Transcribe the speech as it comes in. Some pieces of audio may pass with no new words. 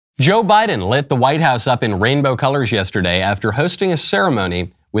Joe Biden lit the White House up in rainbow colors yesterday after hosting a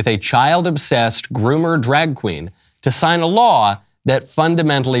ceremony with a child-obsessed groomer drag queen to sign a law that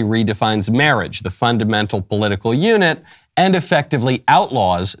fundamentally redefines marriage, the fundamental political unit, and effectively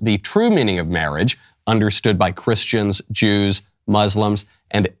outlaws the true meaning of marriage, understood by Christians, Jews, Muslims,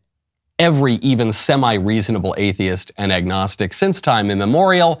 and every even semi-reasonable atheist and agnostic since time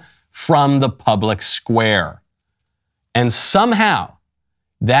immemorial, from the public square. And somehow,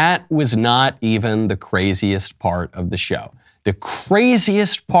 that was not even the craziest part of the show. The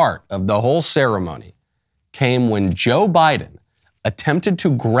craziest part of the whole ceremony came when Joe Biden attempted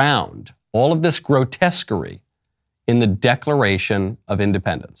to ground all of this grotesquerie in the Declaration of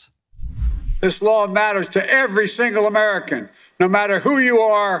Independence. This law matters to every single American, no matter who you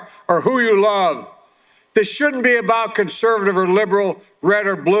are or who you love. This shouldn't be about conservative or liberal, red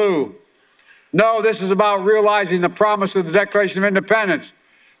or blue. No, this is about realizing the promise of the Declaration of Independence,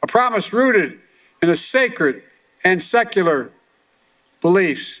 a promise rooted in a sacred and secular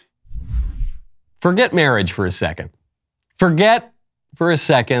beliefs. Forget marriage for a second. Forget for a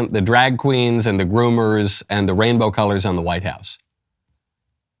second the drag queens and the groomers and the rainbow colors on the White House.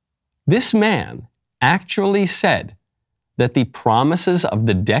 This man actually said that the promises of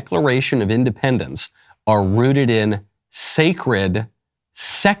the Declaration of Independence are rooted in sacred,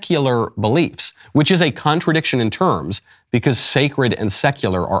 secular beliefs, which is a contradiction in terms because sacred and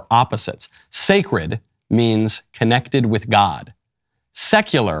secular are opposites. Sacred means connected with God.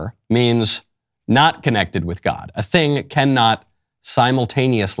 Secular means not connected with God. A thing cannot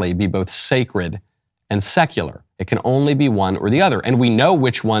simultaneously be both sacred and secular. It can only be one or the other. And we know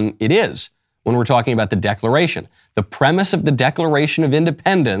which one it is when we're talking about the Declaration. The premise of the Declaration of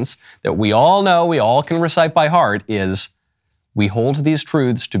Independence that we all know, we all can recite by heart, is we hold these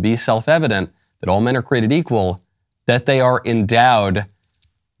truths to be self-evident, that all men are created equal, that they are endowed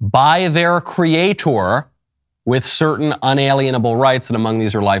by their Creator with certain unalienable rights, and among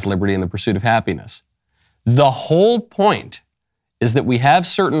these are life, liberty, and the pursuit of happiness. The whole point is that we have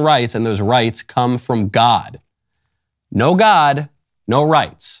certain rights, and those rights come from God. No God, no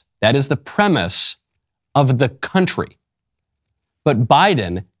rights. That is the premise of the country. But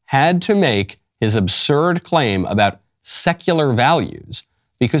Biden had to make his absurd claim about secular values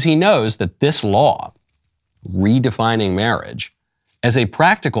because he knows that this law, redefining marriage, as a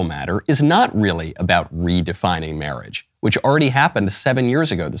practical matter, is not really about redefining marriage, which already happened 7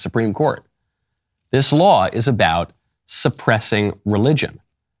 years ago at the Supreme Court. This law is about suppressing religion.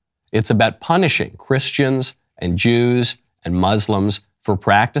 It's about punishing Christians and Jews and Muslims for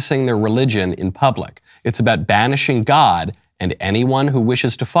practicing their religion in public. It's about banishing God and anyone who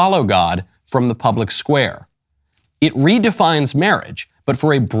wishes to follow God from the public square. It redefines marriage, but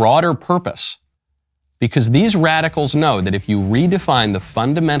for a broader purpose. Because these radicals know that if you redefine the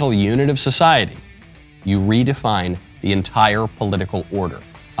fundamental unit of society, you redefine the entire political order.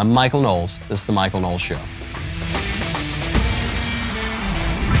 I'm Michael Knowles. This is The Michael Knowles Show.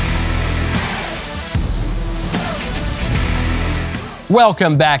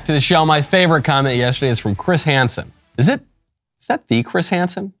 Welcome back to the show. My favorite comment yesterday is from Chris Hansen. Is that the Chris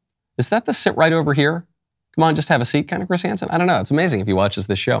Hansen? Is that the sit right over here? Come on, just have a seat kind of Chris Hansen? I don't know. It's amazing if he watches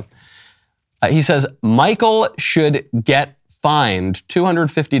this show. He says, Michael should get fined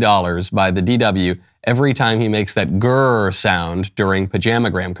 $250 by the DW every time he makes that grrr sound during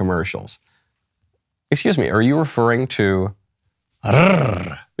pajamagram commercials. Excuse me, are you referring to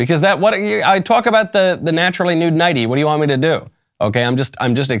rrr? Because I talk about the naturally nude nightie. What do you want me to do? Okay, I'm just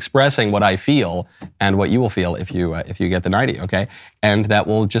expressing what I feel and what you will feel if you get the nightie, okay? And that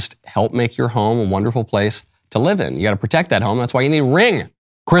will just help make your home a wonderful place to live in. You got to protect that home. That's why you need Ring.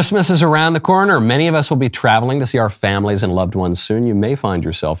 Christmas is around the corner. Many of us will be traveling to see our families and loved ones soon. You may find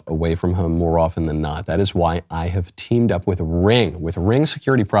yourself away from home more often than not. That is why I have teamed up with Ring. With Ring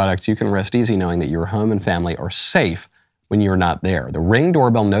security products, you can rest easy knowing that your home and family are safe when you're not there. The Ring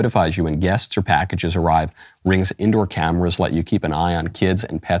doorbell notifies you when guests or packages arrive. Ring's indoor cameras let you keep an eye on kids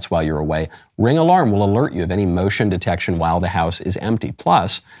and pets while you're away. Ring Alarm will alert you of any motion detection while the house is empty.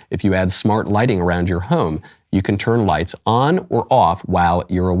 Plus, if you add smart lighting around your home, you can turn lights on or off while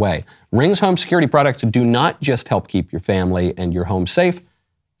you're away. Ring's home security products do not just help keep your family and your home safe,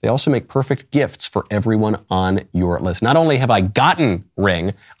 they also make perfect gifts for everyone on your list. Not only have I gotten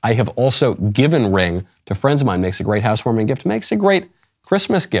Ring, I have also given Ring to friends of mine. Makes a great housewarming gift, makes a great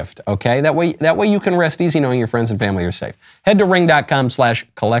Christmas gift, okay? That way you can rest easy knowing your friends and family are safe. Head to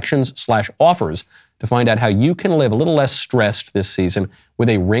ring.com/collections/offers to find out how you can live a little less stressed this season with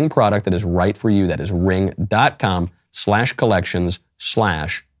a Ring product that is right for you. That is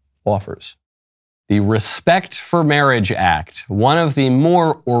ring.com/collections/offers. The Respect for Marriage Act, one of the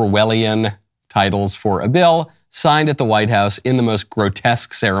more Orwellian titles for a bill signed at the White House in the most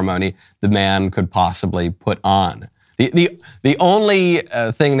grotesque ceremony the man could possibly put on. The only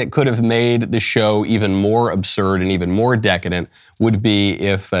thing that could have made the show even more absurd and even more decadent would be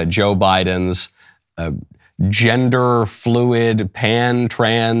if Joe Biden's gender fluid,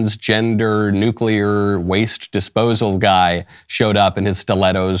 pan-transgender nuclear waste disposal guy showed up in his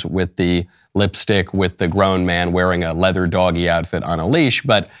stilettos with the lipstick with the grown man wearing a leather doggy outfit on a leash,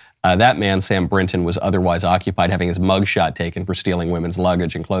 but that man, Sam Brinton, was otherwise occupied having his mugshot taken for stealing women's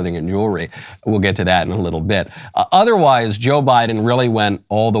luggage and clothing and jewelry. We'll get to that in a little bit. Otherwise, Joe Biden really went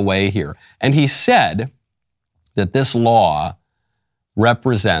all the way here. And he said that this law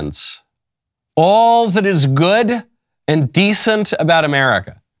represents all that is good and decent about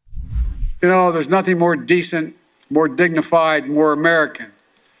America. You know, there's nothing more decent, more dignified, more American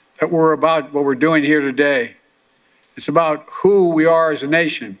that we're about what we're doing here today. It's about who we are as a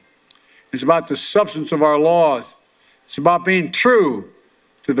nation. It's about the substance of our laws. It's about being true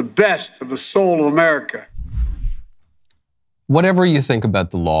to the best of the soul of America. Whatever you think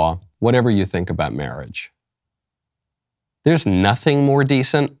about the law, whatever you think about marriage, there's nothing more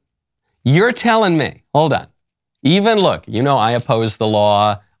decent. You're telling me, hold on, even look, you know I oppose the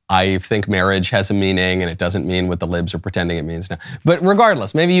law. I think marriage has a meaning and it doesn't mean what the libs are pretending it means now. But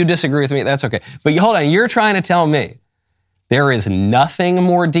regardless, maybe you disagree with me, that's okay. But hold on, you're trying to tell me there is nothing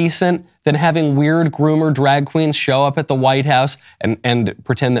more decent than having weird groomer drag queens show up at the White House and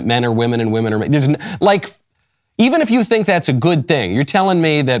pretend that men are women and women are men. Like, even if you think that's a good thing, you're telling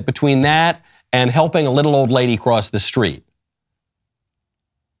me that between that and helping a little old lady cross the street,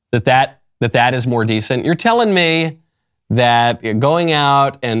 that is more decent. You're telling me that going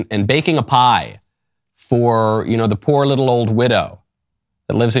out and baking a pie for, you know, the poor little old widow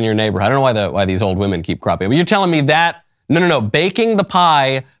that lives in your neighborhood. I don't know why these old women keep cropping up. But you're telling me that, no, baking the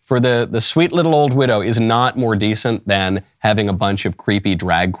pie for the sweet little old widow is not more decent than having a bunch of creepy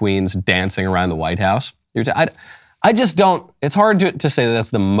drag queens dancing around the White House? I just don't, it's hard to say that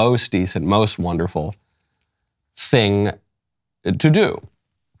that's the most decent, most wonderful thing to do.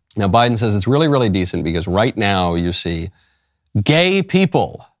 Now, Biden says it's really, really decent because right now you see gay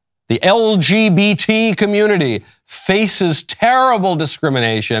people, the LGBT community faces terrible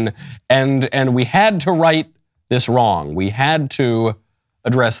discrimination, and we had to right this wrong. We had to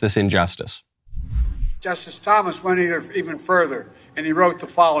address this injustice. Justice Thomas went even further, and he wrote the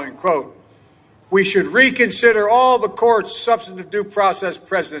following, quote, "We should reconsider all the court's substantive due process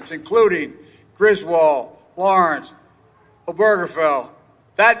precedents, including Griswold, Lawrence, Obergefell.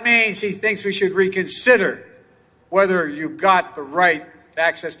 That means he thinks we should reconsider whether you got the right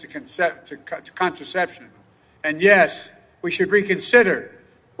access to contraception. And yes, we should reconsider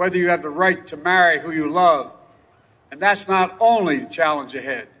whether you have the right to marry who you love. And that's not only the challenge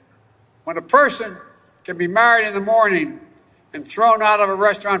ahead. When a person can be married in the morning and thrown out of a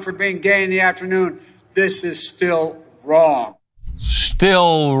restaurant for being gay in the afternoon, this is still wrong."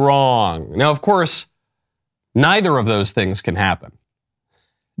 Still wrong. Now, of course, neither of those things can happen.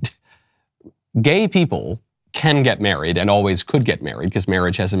 Gay people can get married and always could get married because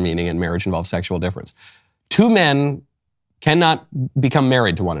marriage has a meaning and marriage involves sexual difference. Two men cannot become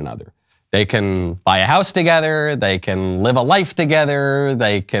married to one another. They can buy a house together, they can live a life together,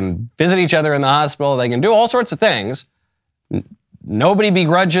 they can visit each other in the hospital, they can do all sorts of things. Nobody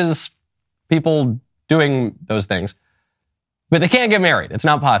begrudges people doing those things, but they can't get married. It's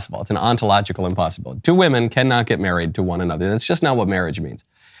not possible. It's an ontological impossibility. Two women cannot get married to one another. That's just not what marriage means.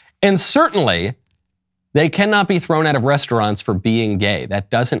 And certainly, they cannot be thrown out of restaurants for being gay. That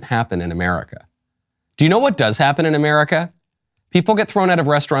doesn't happen in America. Do you know what does happen in America? People get thrown out of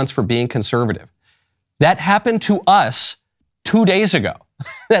restaurants for being conservative. That happened to us 2 days ago.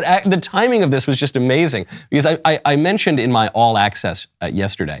 The timing of this was just amazing because I mentioned in my All Access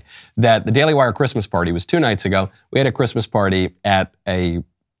yesterday that the DailyWire Christmas party was 2 nights ago. We had a Christmas party at a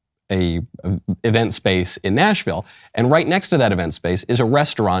event space in Nashville, and right next to that event space is a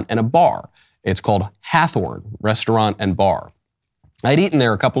restaurant and a bar. It's called Hathorn Restaurant and Bar. I'd eaten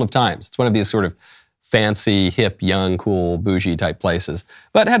there a couple of times. It's one of these sort of fancy, hip, young, cool, bougie type places,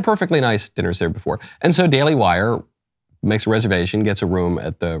 but had perfectly nice dinners there before. And so DailyWire makes a reservation, gets a room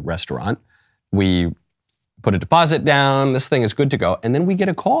at the restaurant. We put a deposit down. This thing is good to go. And then we get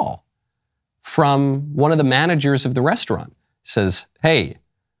a call from one of the managers of the restaurant. Says, "Hey,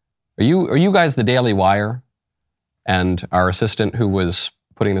 are you guys the Daily Wire?" And our assistant who was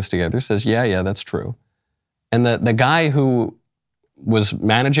putting this together says, yeah, that's true. And the guy who was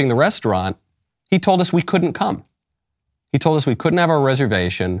managing the restaurant, he told us we couldn't come. He told us we couldn't have our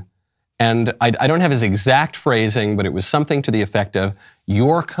reservation And I don't have his exact phrasing, but it was something to the effect of,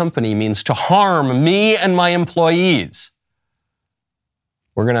 your company means to harm me and my employees.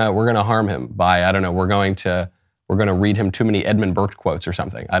 We're gonna harm him by, I don't know, we're gonna read him too many Edmund Burke quotes or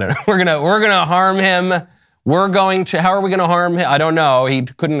something. I don't know. We're gonna harm him. How are we gonna harm him? I don't know. He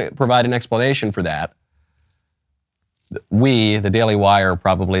couldn't provide an explanation for that. We, the DailyWire,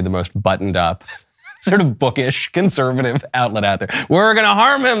 probably the most buttoned up, sort of bookish, conservative outlet out there. We're going to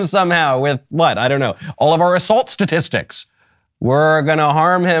harm him somehow with what? I don't know. All of our assault statistics. We're going to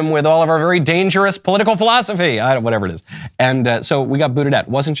harm him with all of our very dangerous political philosophy. Whatever it is. And so we got booted out.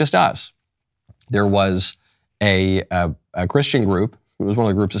 It wasn't just us. There was a Christian group. It was one of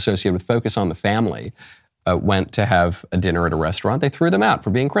the groups associated with Focus on the Family. Went to have a dinner at a restaurant. They threw them out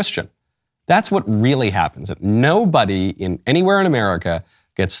for being Christian. That's what really happens. Nobody anywhere in America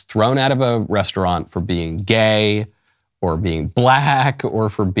gets thrown out of a restaurant for being gay or being black or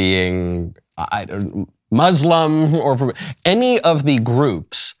for being Muslim or for any of the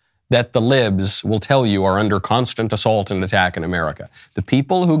groups that the libs will tell you are under constant assault and attack in America. The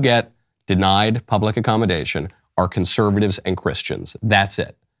people who get denied public accommodation are conservatives and Christians. That's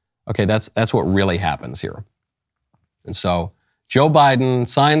it. Okay, that's what really happens here. And so Joe Biden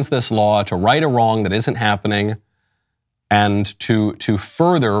signs this law to right a wrong that isn't happening and to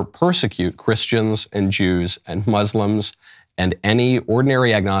further persecute Christians and Jews and Muslims and any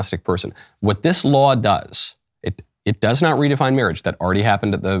ordinary agnostic person. What this law does, it does not redefine marriage. That already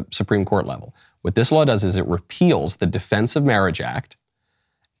happened at the Supreme Court level. What this law does is it repeals the Defense of Marriage Act,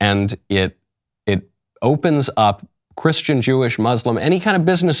 and it opens up Christian, Jewish, Muslim, any kind of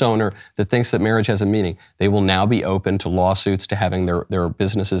business owner that thinks that marriage has a meaning. They will now be open to lawsuits, to having their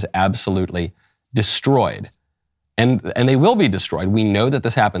businesses absolutely destroyed. And they will be destroyed. We know that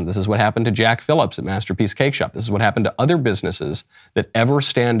this happened. This is what happened to Jack Phillips at Masterpiece Cake Shop. This is what happened to other businesses that ever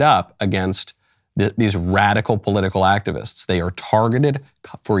stand up against these radical political activists. They are targeted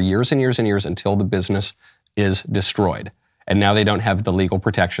for years and years and years until the business is destroyed. And now they don't have the legal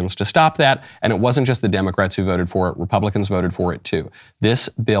protections to stop that. And it wasn't just the Democrats who voted for it. Republicans voted for it too. This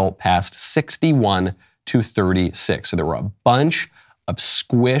bill passed 61 to 36. So there were a bunch of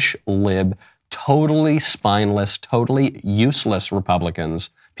squish lib, totally spineless, totally useless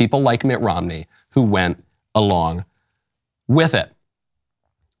Republicans, people like Mitt Romney, who went along with it.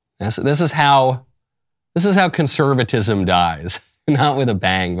 This is how conservatism dies. Not with a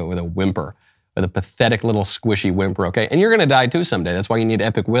bang, but with a whimper. With a pathetic little squishy whimper, okay? And you're going to die too someday. That's why you need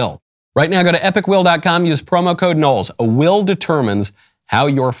Epic Will. Right now, go to epicwill.com, use promo code Knowles. A will determines how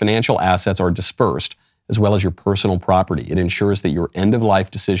your financial assets are dispersed, as well as your personal property. It ensures that your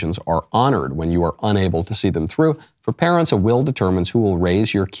end-of-life decisions are honored when you are unable to see them through. For parents, a will determines who will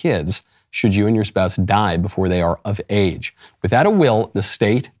raise your kids should you and your spouse die before they are of age. Without a will, the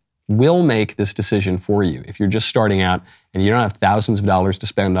state will make this decision for you. If you're just starting out and you don't have thousands of dollars to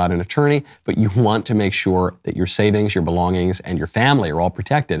spend on an attorney, but you want to make sure that your savings, your belongings, and your family are all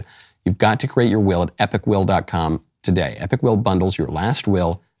protected, you've got to create your will at epicwill.com today. Epic Will bundles your last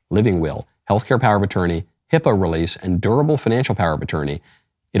will, living will, healthcare power of attorney, HIPAA release, and durable financial power of attorney.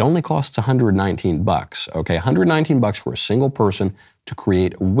 It only costs $119, okay? $119 for a single person to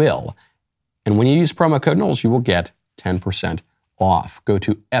create a will. And when you use promo code Knowles, you will get 10% off. Go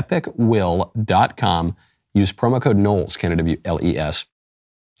to epicwill.com, use promo code Knowles, Knowles.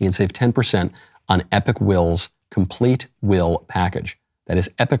 You can save 10% on Epic Will's complete will package. That is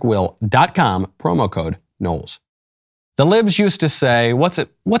epicwill.com, promo code Knowles. The libs used to say, what's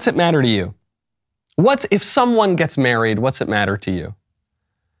it matter to you? If someone gets married, what's it matter to you?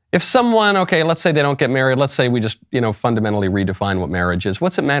 If someone, okay, let's say they don't get married, let's say we just, fundamentally redefine what marriage is.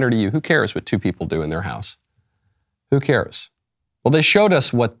 What's it matter to you? Who cares what two people do in their house? Who cares? Well, they showed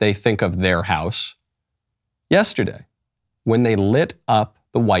us what they think of their house yesterday when they lit up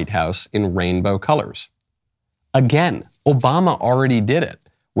the White House in rainbow colors. Again, Obama already did it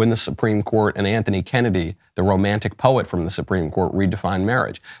when the Supreme Court and Anthony Kennedy, the romantic poet from the Supreme Court, redefined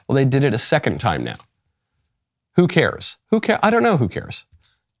marriage. Well, they did it a second time now. Who cares? I don't know who cares.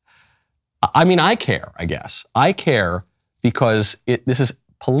 I mean, I care, I guess. I care because this is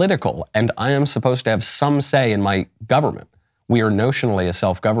political and I am supposed to have some say in my government. We are notionally a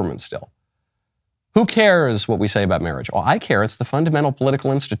self-government still. Who cares what we say about marriage? Oh, I care. It's the fundamental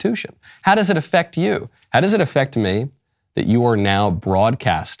political institution. How does it affect you? How does it affect me that you are now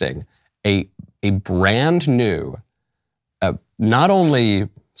broadcasting a brand new, not only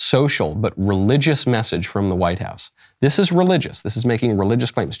social, but religious message from the White House? This is religious. This is making religious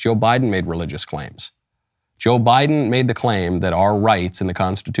claims. Joe Biden made religious claims. Joe Biden made the claim that our rights in the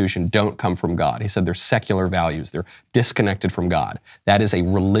Constitution don't come from God. He said they're secular values. They're disconnected from God. That is a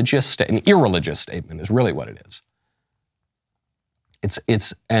religious, an irreligious statement is really what it is.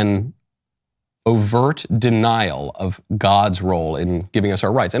 It's an overt denial of God's role in giving us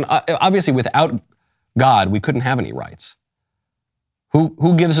our rights. And obviously without God, we couldn't have any rights.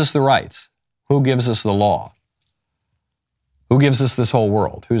 Who gives us the rights? Who gives us the law? Who gives us this whole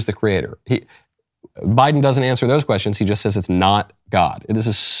world? Who's the creator? Biden doesn't answer those questions. He just says it's not God. This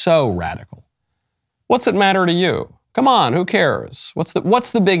is so radical. What's it matter to you? Come on, who cares? What's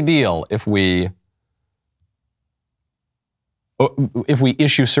the big deal if we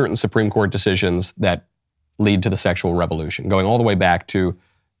issue certain Supreme Court decisions that lead to the sexual revolution, going all the way back to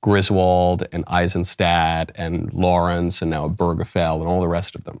Griswold and Eisenstadt and Lawrence and now Obergefell and all the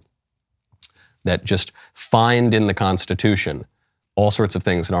rest of them, that just find in the Constitution all sorts of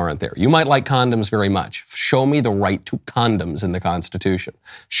things that aren't there. You might like condoms very much. Show me the right to condoms in the Constitution.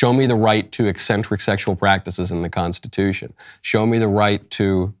 Show me the right to eccentric sexual practices in the Constitution. Show me the right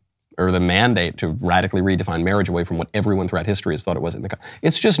to, or the mandate to radically redefine marriage away from what everyone throughout history has thought it was in the Constitution.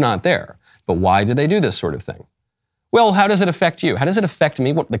 It's just not there. But why do they do this sort of thing? Well, how does it affect you? How does it affect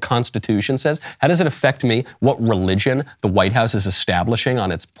me what the Constitution says? How does it affect me what religion the White House is establishing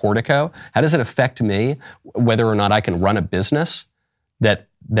on its portico? How does it affect me whether or not I can run a business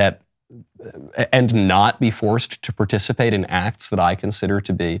and not be forced to participate in acts that I consider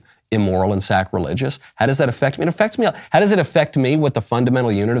to be immoral and sacrilegious? How does that affect me? It affects me. How does it affect me what the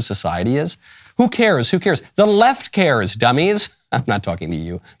fundamental unit of society is? Who cares? Who cares? The left cares, dummies. I'm not talking to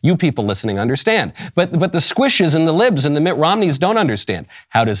you. You people listening understand. But the squishes and the libs and the Mitt Romneys don't understand.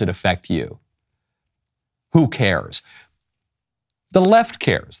 How does it affect you? Who cares? The left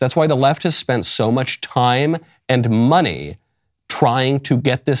cares. That's why the left has spent so much time and money trying to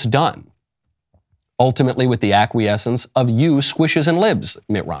get this done. Ultimately with the acquiescence of you squishes and libs,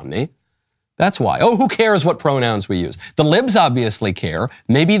 Mitt Romney. That's why. Oh, who cares what pronouns we use? The libs obviously care.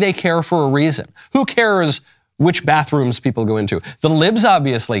 Maybe they care for a reason. Who cares which bathrooms people go into? The libs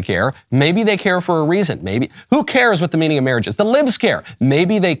obviously care. Maybe they care for a reason. Maybe. Who cares what the meaning of marriage is? The libs care.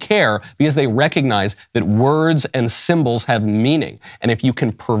 Maybe they care because they recognize that words and symbols have meaning. And if you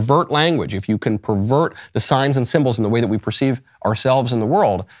can pervert language, if you can pervert the signs and symbols in the way that we perceive ourselves in the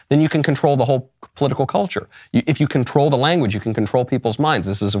world, then you can control the whole political culture. If you control the language, you can control people's minds.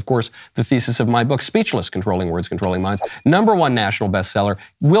 This is, of course, the thesis of my book, Speechless, Controlling Words, Controlling Minds. #1 national bestseller,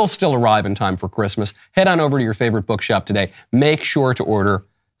 will still arrive in time for Christmas. Head on over to your favorite bookshop today. Make sure to order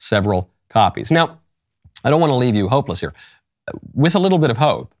several copies. Now, I don't want to leave you hopeless here. With a little bit of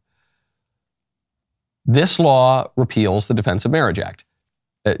hope, this law repeals the Defense of Marriage Act.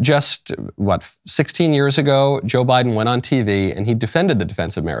 Just, 16 years ago, Joe Biden went on TV and he defended the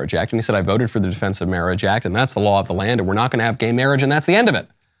Defense of Marriage Act. And he said, I voted for the Defense of Marriage Act, and that's the law of the land, and we're not going to have gay marriage, and that's the end of it.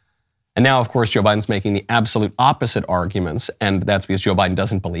 And now, of course, Joe Biden's making the absolute opposite arguments, and that's because Joe Biden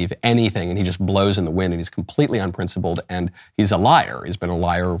doesn't believe anything, and he just blows in the wind, and he's completely unprincipled, and he's a liar. He's been a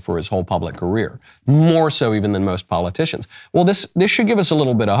liar for his whole public career, more so even than most politicians. Well, this should give us a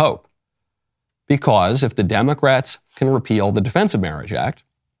little bit of hope, because if the Democrats can repeal the Defense of Marriage Act,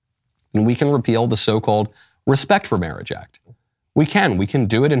 and we can repeal the so-called Respect for Marriage Act. We can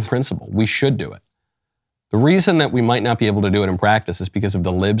do it in principle. We should do it. The reason that we might not be able to do it in practice is because of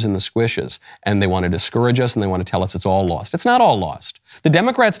the libs and the squishes, and they want to discourage us and they want to tell us it's all lost. It's not all lost. The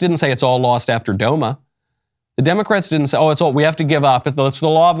Democrats didn't say it's all lost after DOMA. The Democrats didn't say, oh, it's all, we have to give up. It's the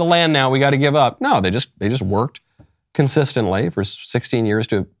law of the land now, we got to give up. No, they just worked consistently for 16 years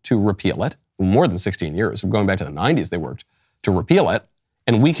to repeal it. More than 16 years. Going back to the 90s, they worked to repeal it.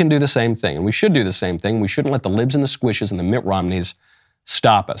 And we can do the same thing, and we should do the same thing. We shouldn't let the libs and the squishes and the Mitt Romneys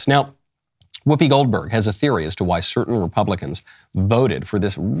stop us. Now, Whoopi Goldberg has a theory as to why certain Republicans voted for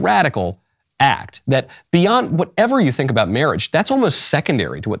this radical act that, beyond whatever you think about marriage, that's almost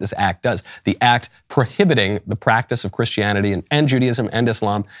secondary to what this act does. The act prohibiting the practice of Christianity and Judaism and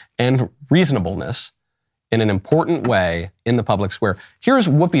Islam and reasonableness in an important way in the public square. Here's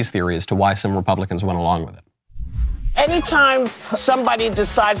Whoopi's theory as to why some Republicans went along with it. Anytime somebody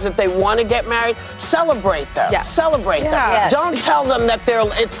decides that they want to get married, celebrate them. Yeah. Celebrate them. Yeah. Don't tell them that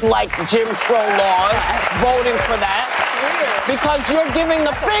it's like Jim Crow laws, voting for that. Because you're giving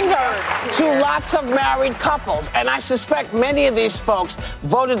the finger to lots of married couples. And I suspect many of these folks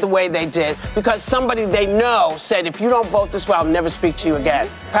voted the way they did because somebody they know said, if you don't vote this way, I'll never speak to you again.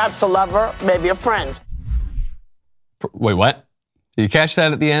 Perhaps a lover, maybe a friend. Wait, what? Did you catch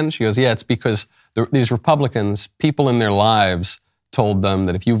that at the end? She goes, yeah, it's because these Republicans, people in their lives told them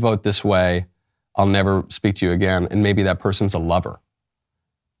that if you vote this way, I'll never speak to you again. And maybe that person's a lover.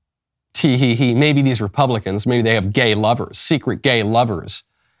 Tee-hee-hee. Maybe these Republicans, maybe they have gay lovers, secret gay lovers.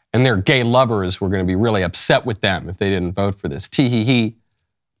 And their gay lovers were going to be really upset with them if they didn't vote for this. Tee-hee-hee.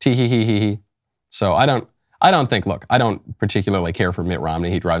 Tee-hee-hee-hee. So I don't think, look, I don't particularly care for Mitt Romney.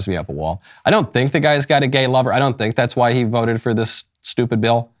 He drives me up a wall. I don't think the guy's got a gay lover. I don't think that's why he voted for this stupid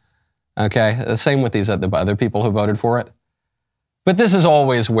bill. Okay? The same with the other people who voted for it. But this is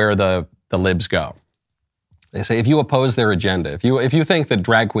always where the libs go. They say if you oppose their agenda, if you think that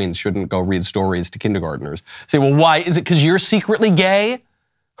drag queens shouldn't go read stories to kindergartners, say, well, why? Is it because you're secretly gay?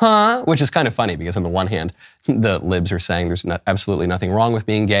 Huh? Which is kind of funny because on the one hand, the libs are saying there's absolutely nothing wrong with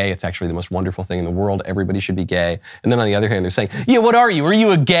being gay. It's actually the most wonderful thing in the world. Everybody should be gay. And then on the other hand, they're saying, yeah, what are you? Are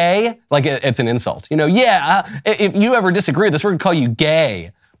you a gay? Like it's an insult. If you ever disagree with this, we're going to call you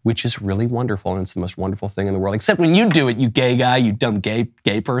gay, which is really wonderful. And it's the most wonderful thing in the world. Except when you do it, you gay guy, you dumb gay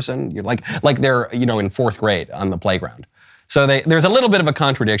person. You're like they're, in fourth grade on the playground. So there's a little bit of a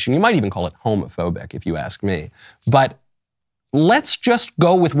contradiction. You might even call it homophobic if you ask me. But let's just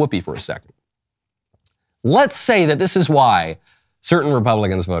go with Whoopi for a second. Let's say that this is why certain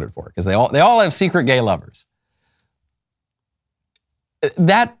Republicans voted for it, because they all have secret gay lovers.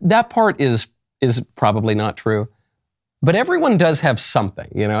 That part is probably not true. But everyone does have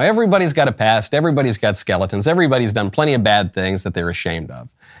something. Everybody's got a past. Everybody's got skeletons. Everybody's done plenty of bad things that they're ashamed of.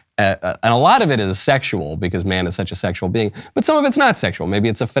 And a lot of it is sexual because man is such a sexual being. But some of it's not sexual. Maybe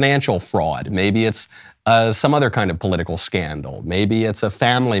it's a financial fraud. Maybe it's some other kind of political scandal. Maybe it's a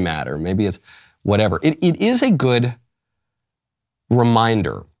family matter. Maybe it's whatever. It is a good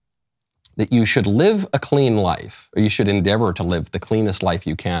reminder that you should live a clean life, or you should endeavor to live the cleanest life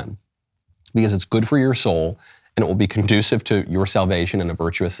you can, because it's good for your soul and it will be conducive to your salvation in a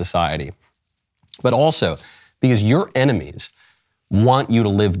virtuous society. But also because your enemies want you to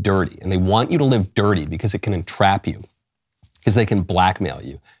live dirty, and they want you to live dirty because it can entrap you, because they can blackmail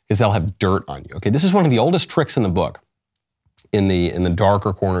you, because they'll have dirt on you. Okay, this is one of the oldest tricks in the book, in the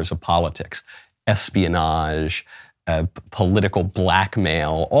darker corners of politics, espionage, political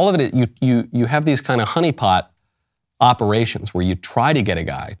blackmail, all of it. You have these kind of honeypot operations where you try to get a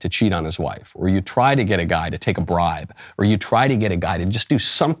guy to cheat on his wife, or you try to get a guy to take a bribe, or you try to get a guy to just do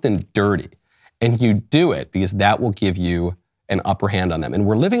something dirty, and you do it because that will give you an upper hand on them. And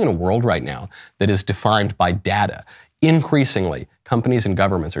we're living in a world right now that is defined by data. Increasingly, companies and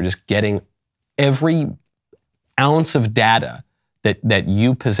governments are just getting every ounce of data that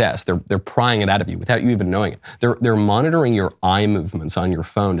you possess. They're prying it out of you without you even knowing it. They're monitoring your eye movements on your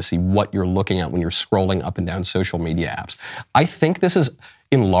phone to see what you're looking at when you're scrolling up and down social media apps. I think this is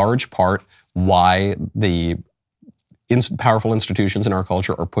in large part why the powerful institutions in our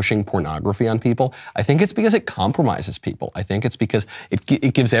culture are pushing pornography on people. I think it's because it compromises people. I think it's because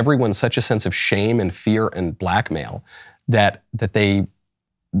it gives everyone such a sense of shame and fear and blackmail that they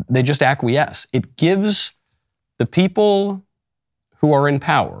just acquiesce. It gives the people who are in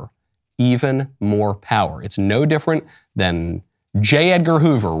power even more power. It's no different than J. Edgar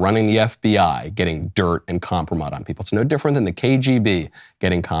Hoover running the FBI, getting dirt and compromise on people. It's no different than the KGB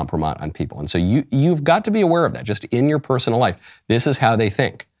getting compromise on people. And so you've got to be aware of that just in your personal life. This is how they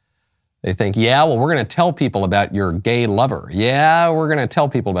think. They think, yeah, well, we're going to tell people about your gay lover. Yeah, we're going to tell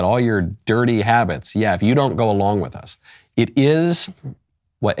people about all your dirty habits. Yeah, if you don't go along with us. It is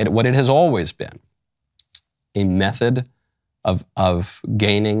what it has always been, a method of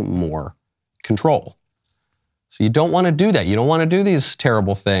gaining more control. So you don't want to do that. You don't want to do these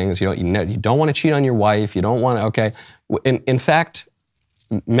terrible things. You don't want to cheat on your wife. You don't want to, okay. In fact,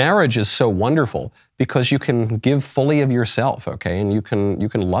 marriage is so wonderful because you can give fully of yourself, okay? And you can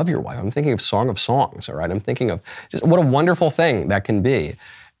love your wife. I'm thinking of Song of Songs, all right? I'm thinking of just what a wonderful thing that can be.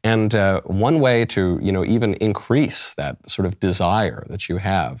 And one way to, even increase that sort of desire that you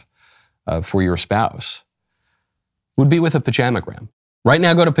have for your spouse would be with a pajamagram. Right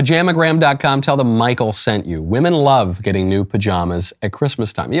now, go to pajamagram.com, tell them Michael sent you. Women love getting new pajamas at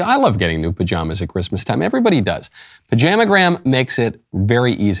Christmas time. Yeah, I love getting new pajamas at Christmas time. Everybody does. Pajamagram makes it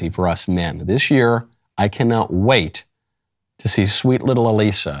very easy for us men. This year, I cannot wait to see sweet little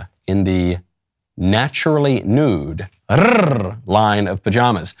Elisa in the naturally nude line of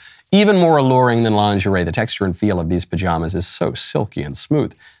pajamas. Even more alluring than lingerie, the texture and feel of these pajamas is so silky and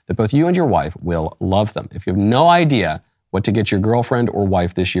smooth that both you and your wife will love them. If you have no idea what to get your girlfriend or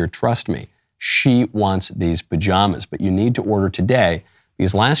wife this year, trust me, she wants these pajamas. But you need to order today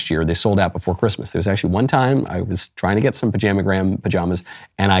because last year they sold out before Christmas. There's actually one time I was trying to get some Pajamagram pajamas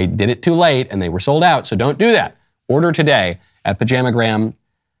and I did it too late and they were sold out, so don't do that. Order today at Pajamagram.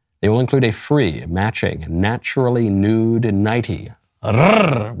 They will include a free matching naturally nude nightie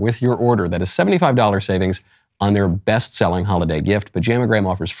with your order. That is $75 savings on their best-selling holiday gift. Pajamagram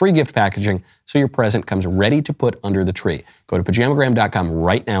offers free gift packaging, so your present comes ready to put under the tree. Go to pajamagram.com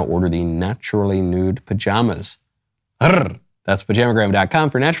right now. Order the naturally nude pajamas. That's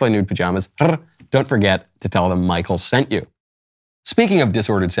pajamagram.com for naturally nude pajamas. Don't forget to tell them Michael sent you. Speaking of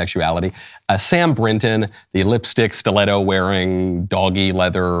disordered sexuality, Sam Brinton, the lipstick, stiletto-wearing, doggy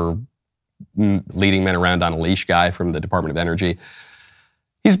leather, leading men around on a leash guy from the Department of Energy,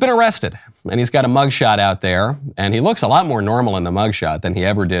 he's been arrested, and he's got a mugshot out there, and he looks a lot more normal in the mugshot than he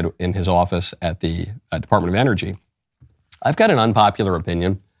ever did in his office at the Department of Energy. I've got an unpopular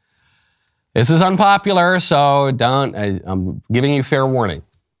opinion. This is unpopular, so I'm giving you fair warning.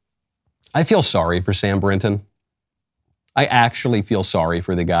 I feel sorry for Sam Brinton. I actually feel sorry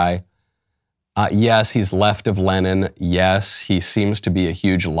for the guy. Yes, he's left of Lenin. Yes, he seems to be a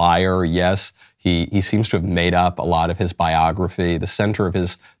huge liar. Yes, he seems to have made up a lot of his biography. The center of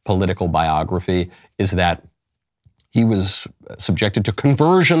his political biography is that he was subjected to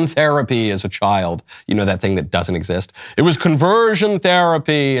conversion therapy as a child. You know, that thing that doesn't exist. It was conversion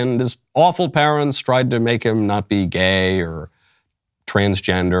therapy, and his awful parents tried to make him not be gay or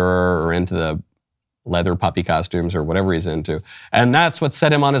transgender or into the leather puppy costumes or whatever he's into. And that's what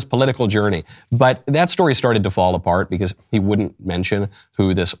set him on his political journey. But that story started to fall apart because he wouldn't mention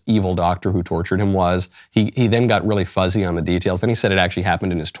who this evil doctor who tortured him was. He then got really fuzzy on the details. Then he said it actually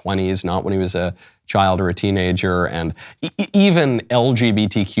happened in his 20s, not when he was a child or a teenager. And even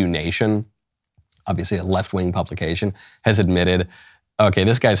LGBTQ Nation, obviously a left-wing publication, has admitted, okay,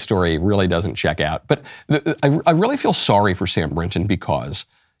 this guy's story really doesn't check out. But I really feel sorry for Sam Brinton because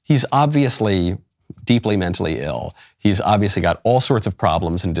he's obviously deeply mentally ill. He's obviously got all sorts of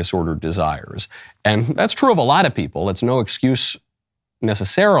problems and disordered desires. And that's true of a lot of people. It's no excuse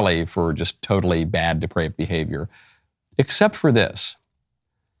necessarily for just totally bad, depraved behavior, except for this.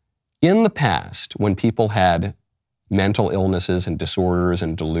 In the past, when people had mental illnesses and disorders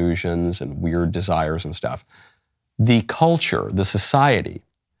and delusions and weird desires and stuff, the culture, the society,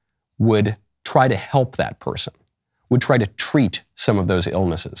 would try to help that person, would try to treat some of those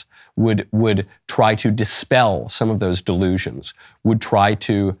illnesses, would try to dispel some of those delusions, would try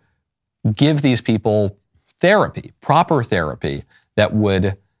to give these people therapy, proper therapy, that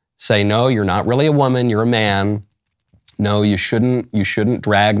would say, no, you're not really a woman, you're a man. No, you shouldn't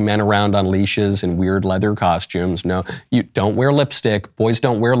drag men around on leashes in weird leather costumes. No, you don't wear lipstick. Boys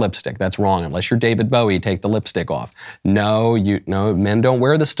don't wear lipstick. That's wrong. Unless you're David Bowie, take the lipstick off. No, men don't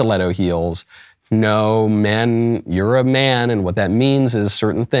wear the stiletto heels. No, men, you're a man, and what that means is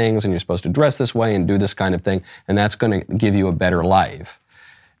certain things, and you're supposed to dress this way and do this kind of thing, and that's going to give you a better life.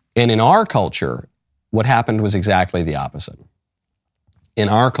 And in our culture, what happened was exactly the opposite. In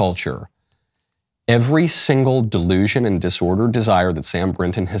our culture, every single delusion and disordered desire that Sam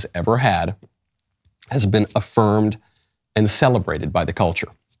Brinton has ever had has been affirmed and celebrated by the culture.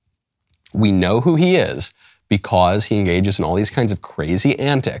 We know who he is because he engages in all these kinds of crazy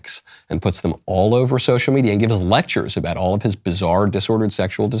antics and puts them all over social media and gives lectures about all of his bizarre, disordered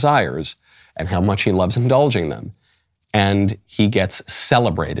sexual desires and how much he loves indulging them. And he gets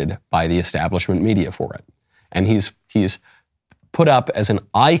celebrated by the establishment media for it. And he's put up as an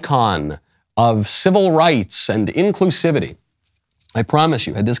icon of civil rights and inclusivity. I promise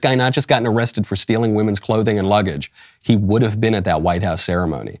you, had this guy not just gotten arrested for stealing women's clothing and luggage, he would have been at that White House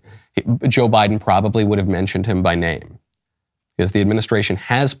ceremony. Joe Biden probably would have mentioned him by name because the administration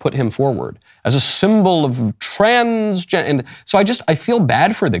has put him forward as a symbol of transgender. And so I feel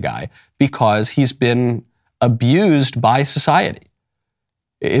bad for the guy because he's been abused by society.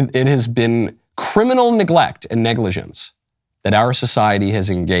 It has been criminal neglect and negligence that our society has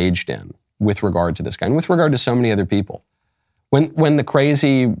engaged in with regard to this guy and with regard to so many other people. When the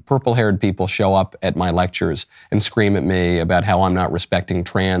crazy purple-haired people show up at my lectures and scream at me about how I'm not respecting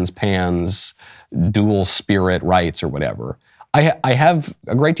trans, pans, dual spirit rights or whatever, I have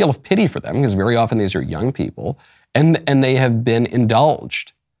a great deal of pity for them because very often these are young people and they have been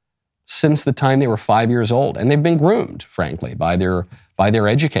indulged since the time they were 5 years old. And they've been groomed, frankly, by their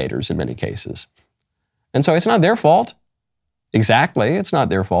educators in many cases. And so it's not their fault. Exactly, it's not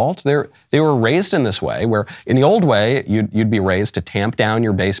their fault. They were raised in this way, where in the old way, you'd be raised to tamp down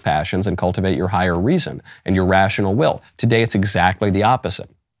your base passions and cultivate your higher reason and your rational will. Today, it's exactly the opposite.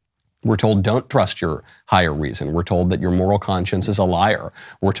 We're told don't trust your higher reason. We're told that your moral conscience is a liar.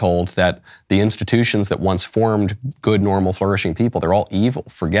 We're told that the institutions that once formed good, normal, flourishing people, they're all evil.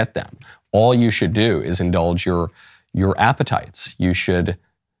 Forget them. All you should do is indulge your appetites. You should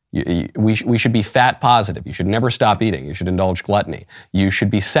We should be fat positive. You should never stop eating. You should indulge gluttony. You should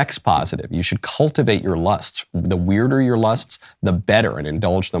be sex positive. You should cultivate your lusts. The weirder your lusts, the better, and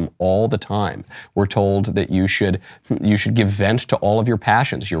indulge them all the time. We're told that you should give vent to all of your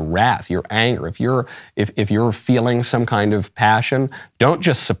passions, your wrath, your anger. If you're feeling some kind of passion, don't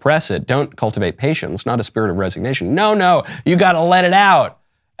just suppress it. Don't cultivate patience, not a spirit of resignation. No, you got to let it out.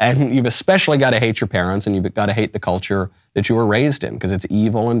 And you've especially got to hate your parents, and you've got to hate the culture that you were raised in, because it's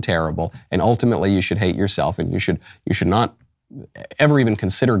evil and terrible. And ultimately, you should hate yourself, and you should not ever even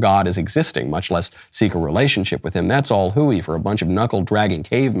consider God as existing, much less seek a relationship with him. That's all hooey for a bunch of knuckle-dragging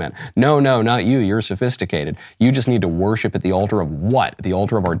cavemen. No, not you. You're sophisticated. You just need to worship at the altar of what? At the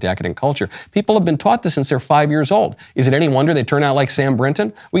altar of our decadent culture. People have been taught this since they're 5 years old. Is it any wonder they turn out like Sam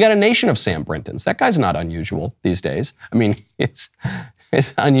Brinton? We got a nation of Sam Brintons. That guy's not unusual these days. I mean, it's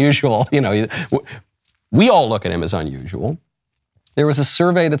unusual. We all look at him as unusual. There was a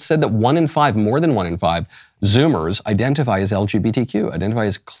survey that said that more than 1 in 5 Zoomers identify as LGBTQ, identify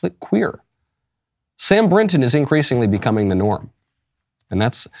as queer. Sam Brinton is increasingly becoming the norm. And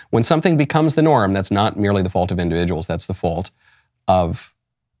that's when something becomes the norm, that's not merely the fault of individuals, that's the fault of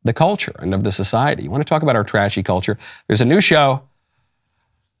the culture and of the society. You want to talk about our trashy culture? There's a new show.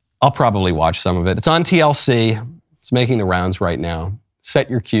 I'll probably watch some of it. It's on TLC. It's making the rounds right now. Set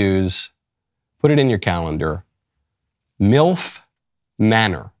your cues. Put it in your calendar. MILF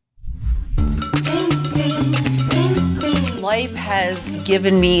Manor. Life has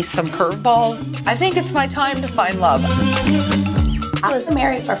given me some curveballs. I think it's my time to find love. I was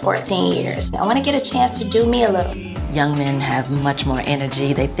married for 14 years. I want to get a chance to do me a little. Young men have much more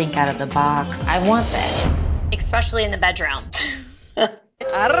energy. They think out of the box. I want that. Especially in the bedroom.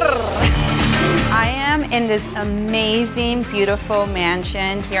 I am in this amazing, beautiful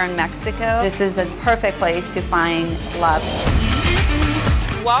mansion here in Mexico. This is a perfect place to find love.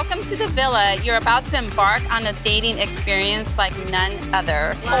 Welcome to the villa. You're about to embark on a dating experience like none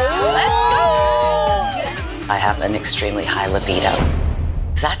other. Let's go! I have an extremely high libido.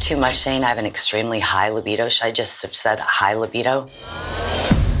 Is that too much saying I have an extremely high libido? Should I just have said high libido?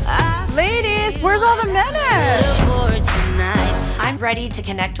 Ladies, where's all the men at? I'm ready to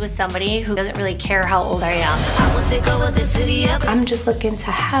connect with somebody who doesn't really care how old I am. I'm just looking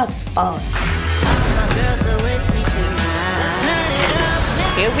to have fun.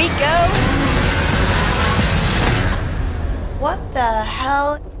 Here we go. What the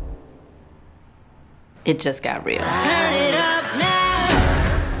hell? It just got real.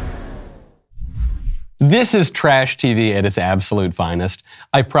 This is trash TV at its absolute finest.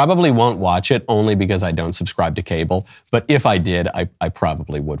 I probably won't watch it only because I don't subscribe to cable. But if I did, I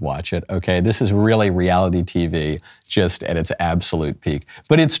probably would watch it, okay? This is really reality TV just at its absolute peak.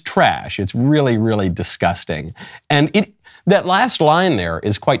 But it's trash. It's really, really disgusting. And that last line there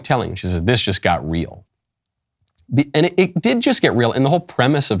is quite telling. She says, this just got real. And it did just get real in the whole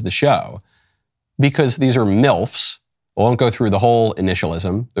premise of the show, because these are MILFs. I won't go through the whole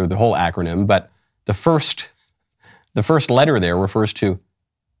initialism, or the whole acronym, but the first letter there refers to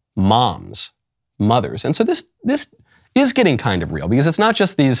moms, mothers. And so this is getting kind of real, because it's not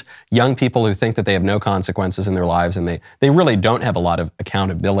just these young people who think that they have no consequences in their lives, and they really don't have a lot of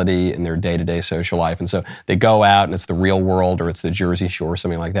accountability in their day-to-day social life. And so they go out and it's the real world, or it's the Jersey Shore,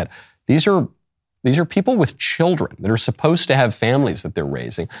 something like that. These are people with children that are supposed to have families that they're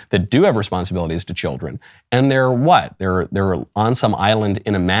raising, that do have responsibilities to children. And they're what? They're on some island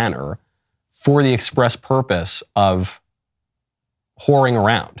in a manor for the express purpose of whoring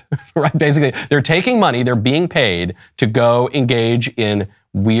around, right? Basically, they're taking money, they're being paid to go engage in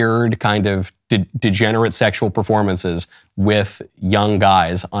weird kind of degenerate sexual performances with young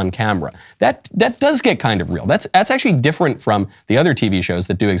guys on camera. That does get kind of real. That's actually different from the other TV shows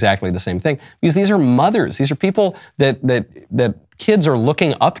that do exactly the same thing, because these are mothers. These are people that kids are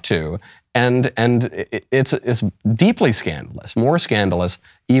looking up to, and it's deeply scandalous, more scandalous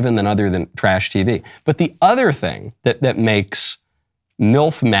even than trash TV. But the other thing that makes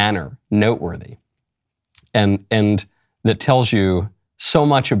MILF Manor noteworthy, and that tells you so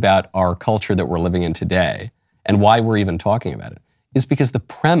much about our culture that we're living in today and why we're even talking about it, is because the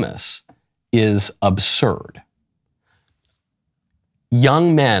premise is absurd.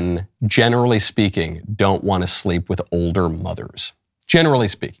 Young men, generally speaking, don't want to sleep with older mothers. Generally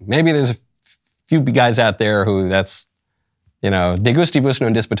speaking. Maybe there's a few guys out there who that's, de gustibus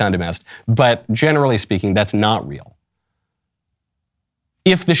non disputandum est, but generally speaking, that's not real.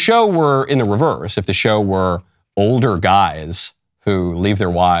 If the show were in the reverse, if the show were older guys who leave their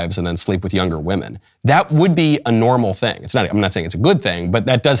wives and then sleep with younger women, that would be a normal thing. I'm not saying it's a good thing, but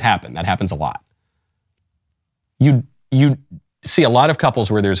that does happen. That happens a lot. You see a lot of couples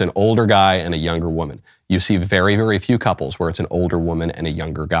where there's an older guy and a younger woman. You see very, very few couples where it's an older woman and a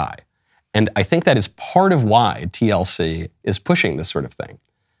younger guy. And I think that is part of why TLC is pushing this sort of thing.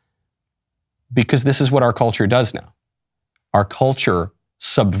 Because this is what our culture does now. Our culture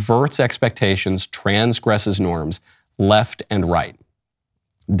subverts expectations, transgresses norms, left and right.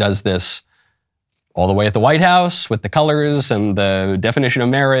 Does this all the way at the White House with the colors and the definition of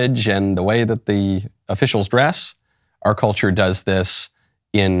marriage and the way that the officials dress. Our culture does this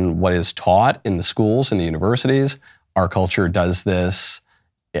in what is taught in the schools and the universities. Our culture does this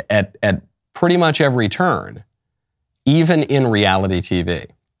at pretty much every turn, even in reality TV.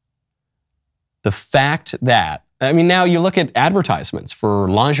 The fact that, I mean, now you look at advertisements for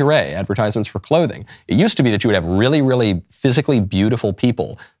lingerie, advertisements for clothing. It used to be that you would have really, really physically beautiful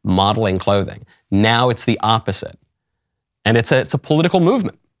people modeling clothing. Now it's the opposite. And it's a political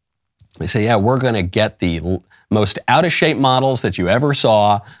movement. They say, yeah, we're going to get the most out-of-shape models that you ever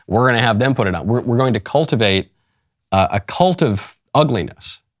saw. We're going to have them put it on. We're going to cultivate a cult of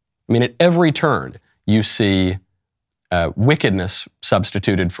ugliness. I mean, at every turn, you see wickedness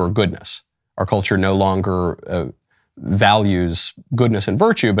substituted for goodness. Our culture no longer values goodness and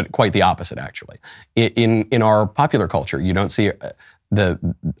virtue, but quite the opposite, actually. In our popular culture, you don't see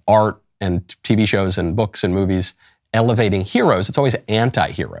the art and TV shows and books and movies elevating heroes. It's always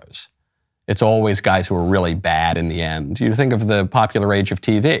anti-heroes. It's always guys who are really bad in the end. You think of the popular age of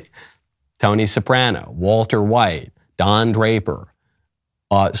TV. Tony Soprano, Walter White, Don Draper,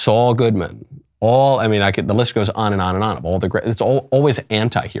 Saul Goodman. The list goes on and on and on of all the great. It's always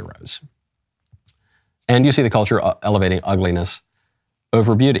anti-heroes. And you see the culture elevating ugliness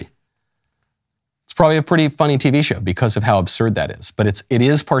over beauty. It's probably a pretty funny TV show because of how absurd that is. But it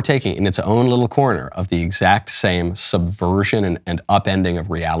is partaking in its own little corner of the exact same subversion and upending of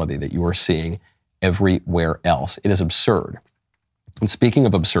reality that you are seeing everywhere else. It is absurd. And speaking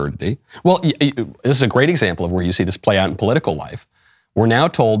of absurdity, well, this is a great example of where you see this play out in political life. We're now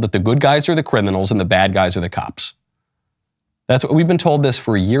told that the good guys are the criminals and the bad guys are the cops. That's what we've been told this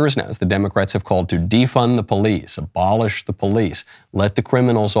for years now, as the Democrats have called to defund the police, abolish the police, let the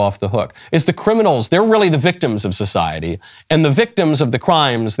criminals off the hook. It's the criminals, they're really the victims of society, and the victims of the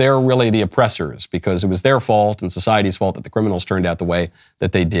crimes, they're really the oppressors, because it was their fault and society's fault that the criminals turned out the way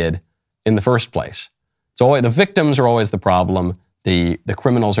that they did in the first place. So the victims are always the problem, the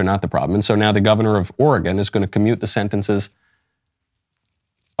criminals are not the problem. And so now the governor of Oregon is going to commute the sentences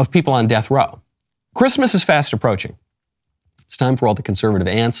of people on death row. Christmas is fast approaching. It's time for all the conservative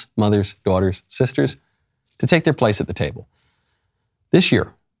aunts, mothers, daughters, sisters to take their place at the table. This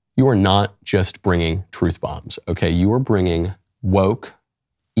year, you are not just bringing truth bombs, okay? You are bringing woke,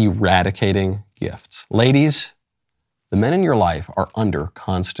 eradicating gifts. Ladies, the men in your life are under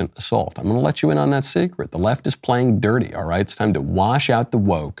constant assault. I'm going to let you in on that secret. The left is playing dirty, all right? It's time to wash out the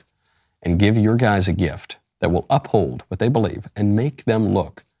woke and give your guys a gift that will uphold what they believe and make them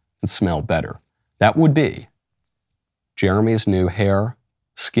look and smell better. That would be Jeremy's new hair,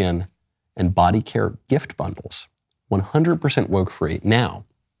 skin, and body care gift bundles. 100% woke-free. Now,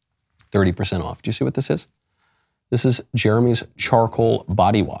 30% off. Do you see what this is? This is Jeremy's charcoal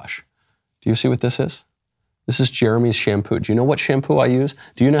body wash. Do you see what this is? This is Jeremy's shampoo. Do you know what shampoo I use?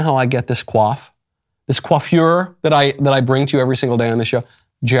 Do you know how I get this coiffure that I bring to you every single day on the show?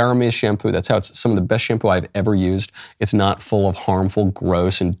 Jeremy's shampoo. That's how it's some of the best shampoo I've ever used. It's not full of harmful,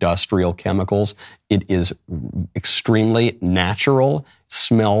 gross, industrial chemicals. It is extremely natural. It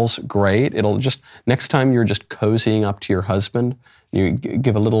smells great. It'll just, next time you're just cozying up to your husband, you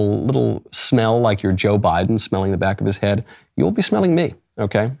give a little smell like you're Joe Biden smelling the back of his head, you'll be smelling me,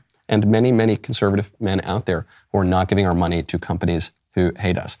 okay? And many, many conservative men out there who are not giving our money to companies who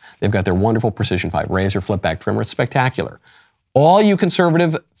hate us. They've got their wonderful Precision 5 razor flip back trimmer. It's spectacular. All you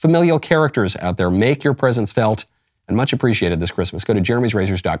conservative familial characters out there, make your presence felt and much appreciated this Christmas. Go to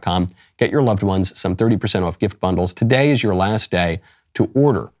jeremysrazors.com. Get your loved ones some 30% off gift bundles. Today is your last day to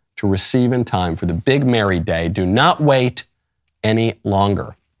order to receive in time for the big merry day. Do not wait any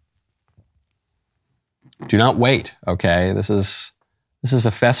longer. Do not wait, okay? This is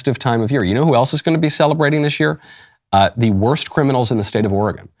a festive time of year. You know who else is going to be celebrating this year? The worst criminals in the state of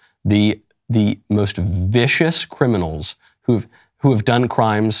Oregon. The most vicious criminals who have done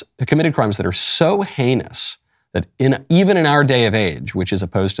crimes, committed crimes that are so heinous that even in our day of age, which is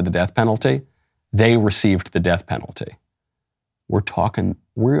opposed to the death penalty, they received the death penalty. We are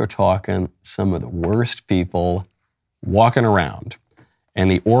talking some of the worst people walking around. And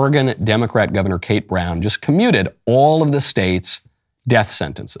the Oregon Democrat Governor Kate Brown just commuted all of the state's death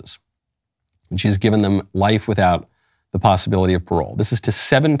sentences. And she's given them life without the possibility of parole. This is to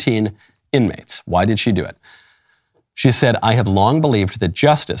 17 inmates. Why did she do it? She said, I have long believed that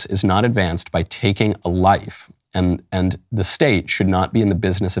justice is not advanced by taking a life, and the state should not be in the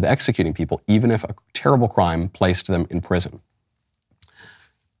business of executing people, even if a terrible crime placed them in prison.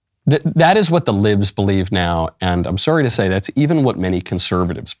 That is what the libs believe now, and I'm sorry to say that's even what many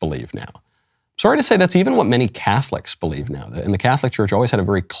conservatives believe now. I'm sorry to say that's even what many Catholics believe now. And the Catholic Church always had a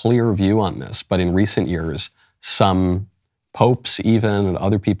very clear view on this, but in recent years, some popes even and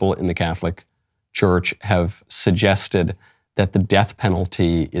other people in the Catholic Church have suggested that the death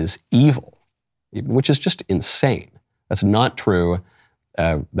penalty is evil, which is just insane. That's not true.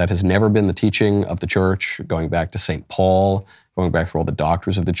 That has never been the teaching of the Church, going back to St. Paul, going back through all the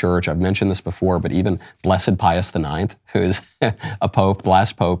doctors of the Church. I've mentioned this before, but even Blessed Pius IX, who is a pope, the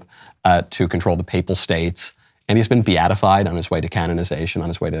last pope to control the papal states, and he's been beatified on his way to canonization, on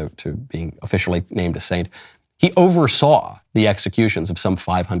his way to being officially named a saint. He oversaw the executions of some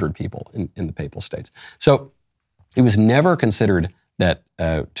 500 people in the papal states. So it was never considered that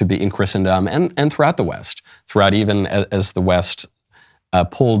to be in Christendom and throughout the West, throughout even as the West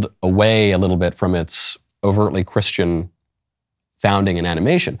pulled away a little bit from its overtly Christian founding and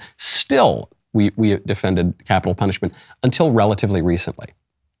animation, still we defended capital punishment until relatively recently.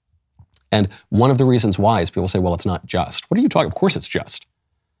 And one of the reasons why is people say, well, it's not just. What are you talking? Of course it's just.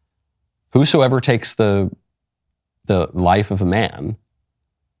 Whosoever takes the life of a man,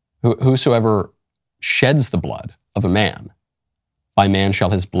 whosoever sheds the blood of a man, by man shall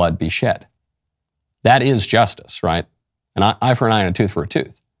his blood be shed. That is justice, right? An eye for an eye and a tooth for a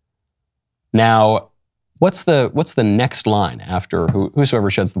tooth. Now, what's the next line after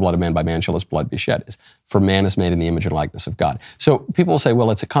whosoever sheds the blood of man, by man shall his blood be shed? Is for man is made in the image and likeness of God. So people will say, well,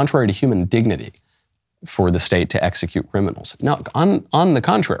 it's contrary to human dignity for the state to execute criminals. No, on the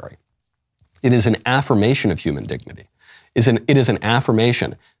contrary. It is an affirmation of human dignity. It is an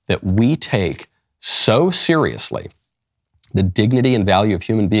affirmation that we take so seriously the dignity and value of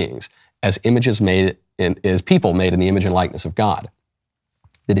human beings as as people made in the image and likeness of God,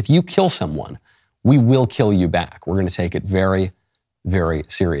 that if you kill someone, we will kill you back. We're going to take it very, very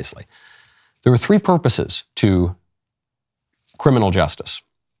seriously. There are three purposes to criminal justice: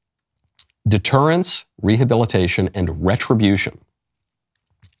 deterrence, rehabilitation, and retribution.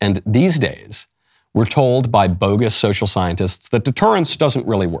 And these days, we're told by bogus social scientists that deterrence doesn't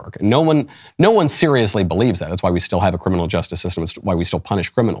really work. And no one seriously believes that. That's why we still have a criminal justice system. It's why we still punish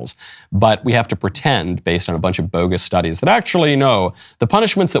criminals. But we have to pretend, based on a bunch of bogus studies, that actually, no, the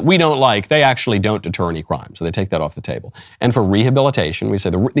punishments that we don't like, they actually don't deter any crime. So they take that off the table. And for rehabilitation, we say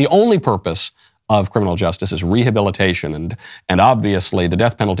the only purpose of criminal justice is rehabilitation. And obviously the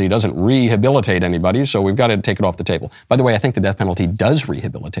death penalty doesn't rehabilitate anybody, so we've got to take it off the table. By the way, I think the death penalty does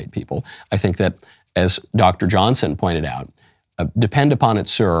rehabilitate people. I think that, as Dr. Johnson pointed out, depend upon it,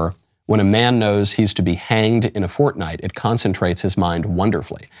 sir, when a man knows he's to be hanged in a fortnight, it concentrates his mind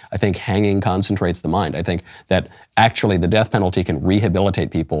wonderfully. I think hanging concentrates the mind. I think that actually the death penalty can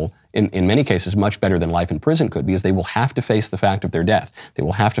rehabilitate people in many cases much better than life in prison could, because they will have to face the fact of their death. They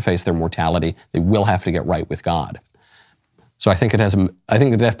will have to face their mortality. They will have to get right with God. So I think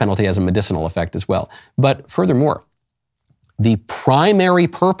the death penalty has a medicinal effect as well. But furthermore, the primary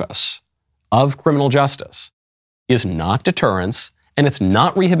purpose of criminal justice is not deterrence, and it's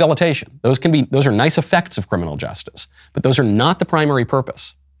not rehabilitation. Those are nice effects of criminal justice, but those are not the primary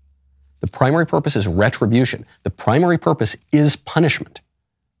purpose. The primary purpose is retribution. The primary purpose is punishment.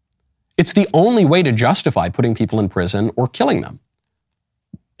 It's the only way to justify putting people in prison or killing them.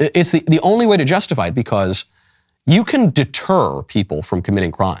 It's the only way to justify it, because you can deter people from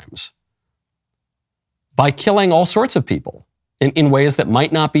committing crimes by killing all sorts of people in ways that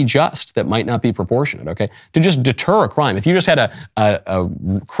might not be just, that might not be proportionate, okay? To just deter a crime. If you just had a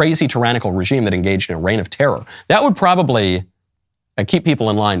crazy tyrannical regime that engaged in a reign of terror, that would probably keep people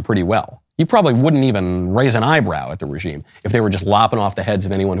in line pretty well. You probably wouldn't even raise an eyebrow at the regime if they were just lopping off the heads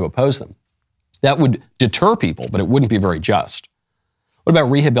of anyone who opposed them. That would deter people, but it wouldn't be very just. What about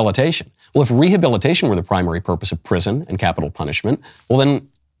rehabilitation? Well, if rehabilitation were the primary purpose of prison and capital punishment, well then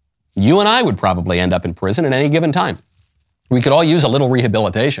you and I would probably end up in prison at any given time. We could all use a little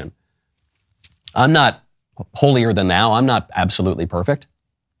rehabilitation. I'm not holier than thou. I'm not absolutely perfect.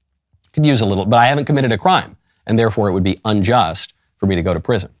 Could use a little, but I haven't committed a crime, and therefore it would be unjust for me to go to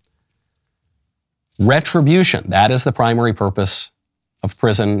prison. Retribution, that is the primary purpose of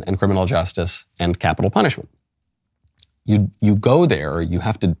prison and criminal justice and capital punishment. You go there,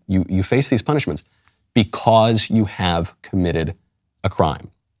 you face these punishments because you have committed a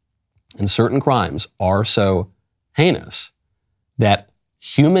crime. And certain crimes are so heinous that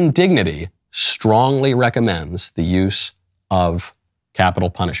human dignity strongly recommends the use of capital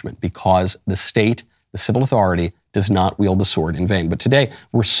punishment, because the state, the civil authority, does not wield the sword in vain. But today,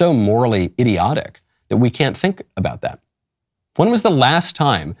 we're so morally idiotic that we can't think about that. When was the last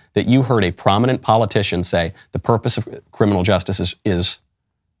time that you heard a prominent politician say the purpose of criminal justice is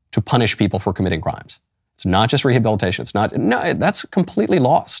to punish people for committing crimes? It's not just rehabilitation. No, that's completely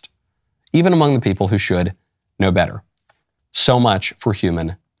lost, even among the people who should know better. So much for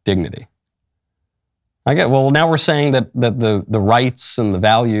human dignity. Now we're saying that the rights and the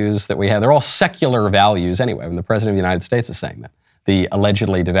values that we have, they're all secular values anyway, when the President of the United States is saying that. The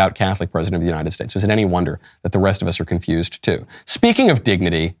allegedly devout Catholic President of the United States. Is it any wonder that the rest of us are confused too? Speaking of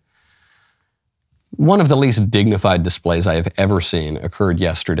dignity, one of the least dignified displays I have ever seen occurred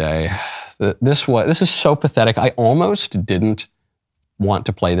yesterday. This is so pathetic. I almost didn't want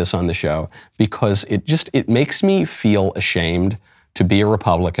to play this on the show because it makes me feel ashamed to be a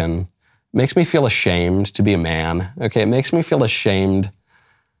Republican. It makes me feel ashamed to be a man. Okay, it makes me feel ashamed.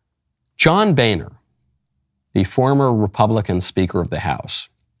 John Boehner, the former Republican Speaker of the House,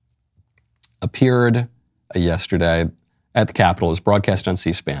 appeared yesterday at the Capitol, it was broadcast on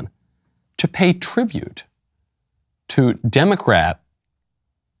C-SPAN, to pay tribute to Democrat,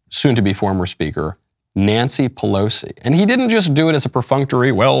 soon-to-be former Speaker, Nancy Pelosi. And he didn't just do it as a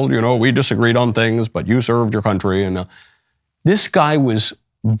perfunctory, we disagreed on things, but you served your country. And this guy was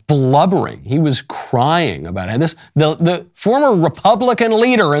blubbering. He was crying about it. The former Republican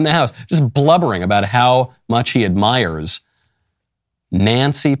leader in the House, just blubbering about how much he admires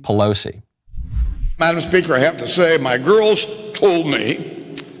Nancy Pelosi. Madam Speaker, I have to say, my girls told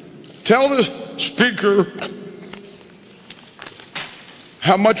me, tell the Speaker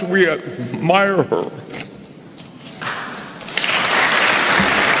how much we admire her.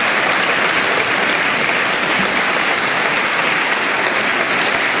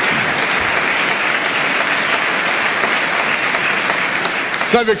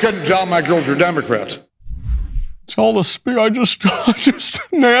 Said they couldn't tell my girls are Democrats. Tell the Speaker, I just,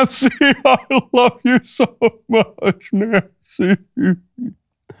 Nancy, I love you so much, Nancy.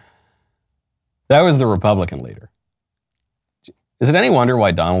 That was the Republican leader. Is it any wonder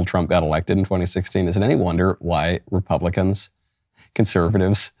why Donald Trump got elected in 2016? Is it any wonder why Republicans,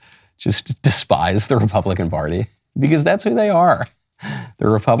 conservatives, just despise the Republican Party? Because that's who they are. The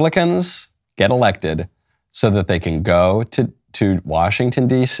Republicans get elected so that they can go to Washington,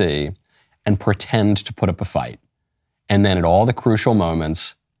 D.C. and pretend to put up a fight. And then at all the crucial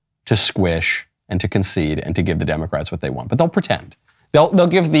moments to squish and to concede and to give the Democrats what they want. But they'll pretend. They'll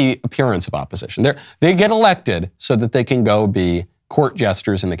give the appearance of opposition. They get elected so that they can go be court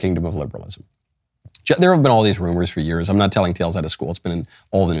jesters in the kingdom of liberalism. There have been all these rumors for years. I'm not telling tales out of school. It's been in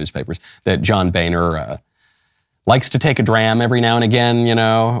all the newspapers that John Boehner likes to take a dram every now and again,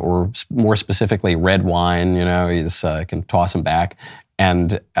 or more specifically red wine, he's can toss him back.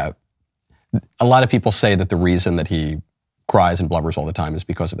 And a lot of people say that the reason that he cries and blubbers all the time is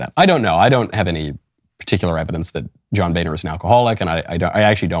because of that. I don't know. I don't have any particular evidence that John Boehner is an alcoholic, and I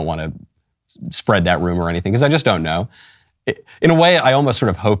actually don't want to spread that rumor or anything because I just don't know. In a way, I almost sort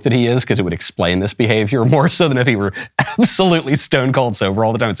of hope that he is because it would explain this behavior more so than if he were absolutely stone cold sober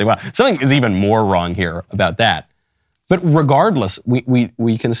all the time and say, wow, something is even more wrong here about that. But regardless,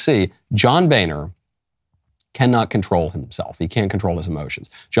 we can see John Boehner cannot control himself. He can't control his emotions.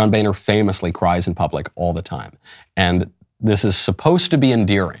 John Boehner famously cries in public all the time. And this is supposed to be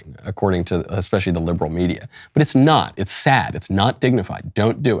endearing, according to especially the liberal media. But it's not. It's sad. It's not dignified.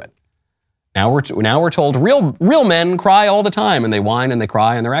 Don't do it. Now we're told real men cry all the time, and they whine and they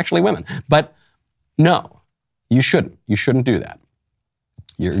cry, and they're actually women. But no, you shouldn't. You shouldn't do that.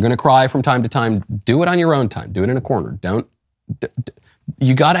 You're going to cry from time to time. Do it on your own time. Do it in a corner.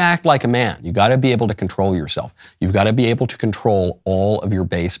 You got to act like a man. You got to be able to control yourself. You've got to be able to control all of your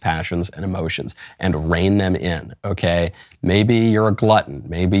base passions and emotions and rein them in, okay? Maybe you're a glutton.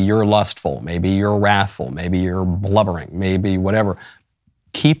 Maybe you're lustful. Maybe you're wrathful. Maybe you're blubbering. Maybe whatever.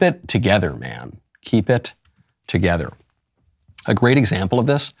 Keep it together, man. Keep it together. A great example of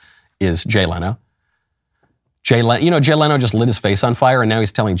this is Jay Leno. Jay Leno just lit his face on fire and now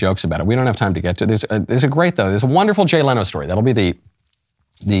he's telling jokes about it. We don't have time to get to it. There's a wonderful Jay Leno story. That'll be the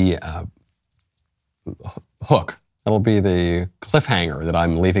hook. That'll be the cliffhanger that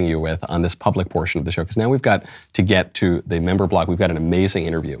I'm leaving you with on this public portion of the show. Because now we've got to get to the member block. We've got an amazing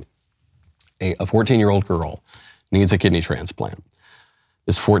interview. A 14-year-old girl needs a kidney transplant.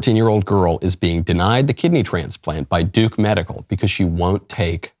 This 14-year-old girl is being denied the kidney transplant by Duke Medical because she won't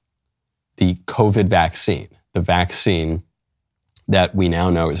take the COVID vaccine. The vaccine that we now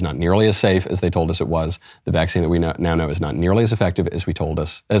know is not nearly as safe as they told us it was. The vaccine that we now know is not nearly as effective as they told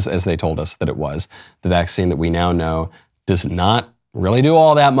us that it was. The vaccine that we now know does not really do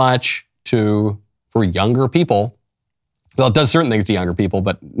all that much for younger people Well, it does certain things to younger people,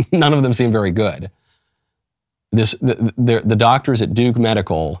 but none of them seem very good. The doctors at Duke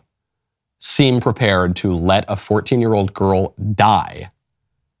Medical seem prepared to let a 14-year-old girl die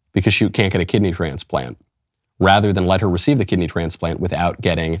because she can't get a kidney transplant, rather than let her receive the kidney transplant without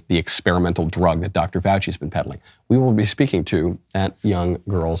getting the experimental drug that Dr. Fauci's been peddling. We will be speaking to that young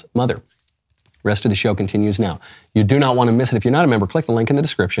girl's mother. Rest of the show continues now. You do not want to miss it. If you're not a member, click the link in the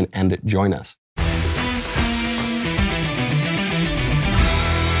description and join us.